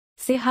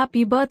Say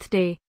happy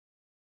birthday.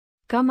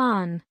 Come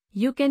on,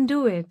 you can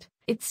do it.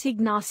 It's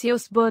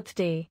Ignacio's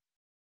birthday.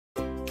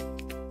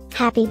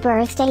 Happy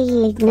birthday,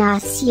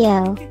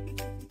 Ignacio.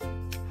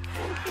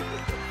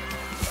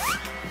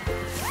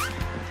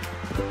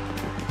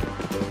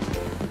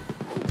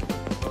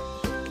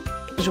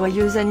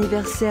 Joyeux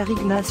anniversaire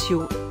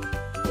Ignacio.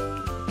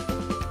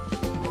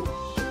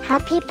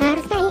 Happy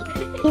birthday,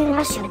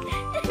 Ignacio.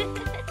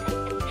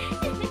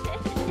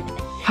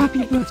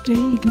 Happy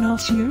birthday,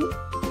 Ignacio.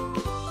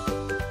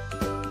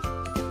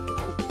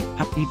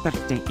 Happy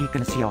birthday,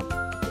 Ignacio.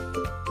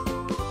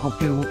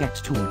 Hope you get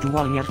to do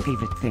all your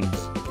favorite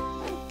things.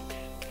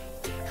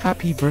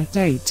 Happy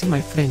birthday to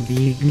my friend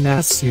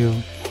Ignacio.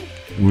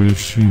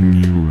 Wishing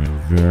you a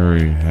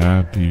very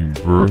happy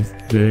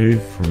birthday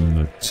from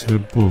the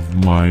tip of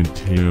my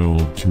tail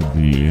to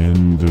the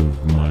end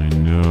of my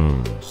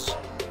nose.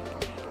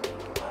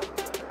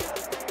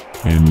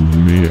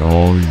 And may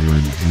all your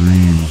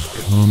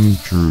dreams come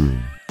true.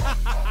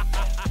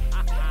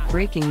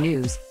 Breaking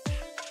news.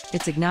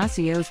 It's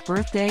Ignacio's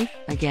birthday,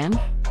 again?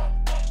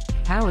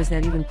 How is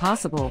that even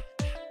possible?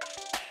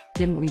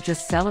 Didn't we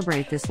just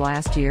celebrate this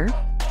last year?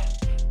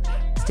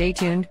 Stay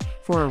tuned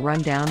for a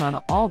rundown on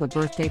all the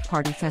birthday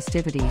party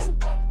festivities.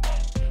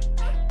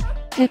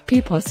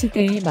 Happy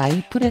birthday,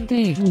 my friend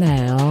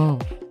Ignacio.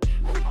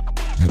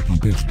 Happy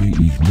birthday,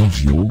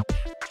 Ignacio.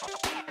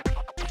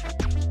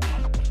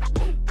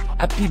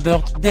 Happy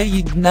birthday,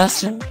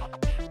 Ignacio.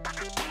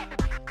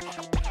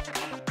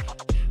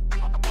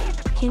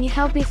 Can you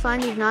help me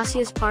find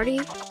Ignacio's party?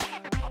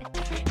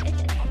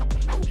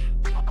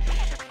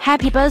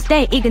 Happy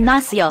birthday,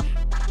 Ignacio.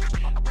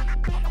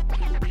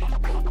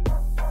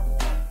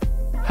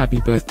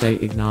 Happy birthday,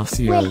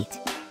 Ignacio. Wait,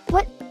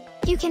 what?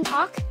 You can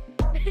talk?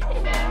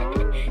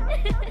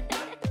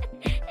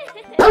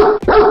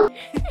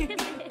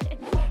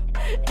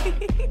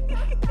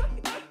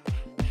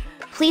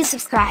 Please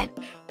subscribe,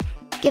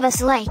 give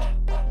us a like,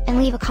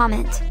 and leave a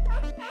comment.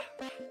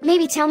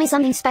 Maybe tell me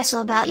something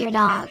special about your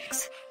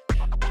dogs.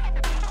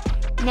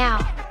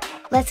 Now,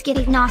 let's get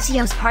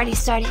Ignacio's party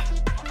started.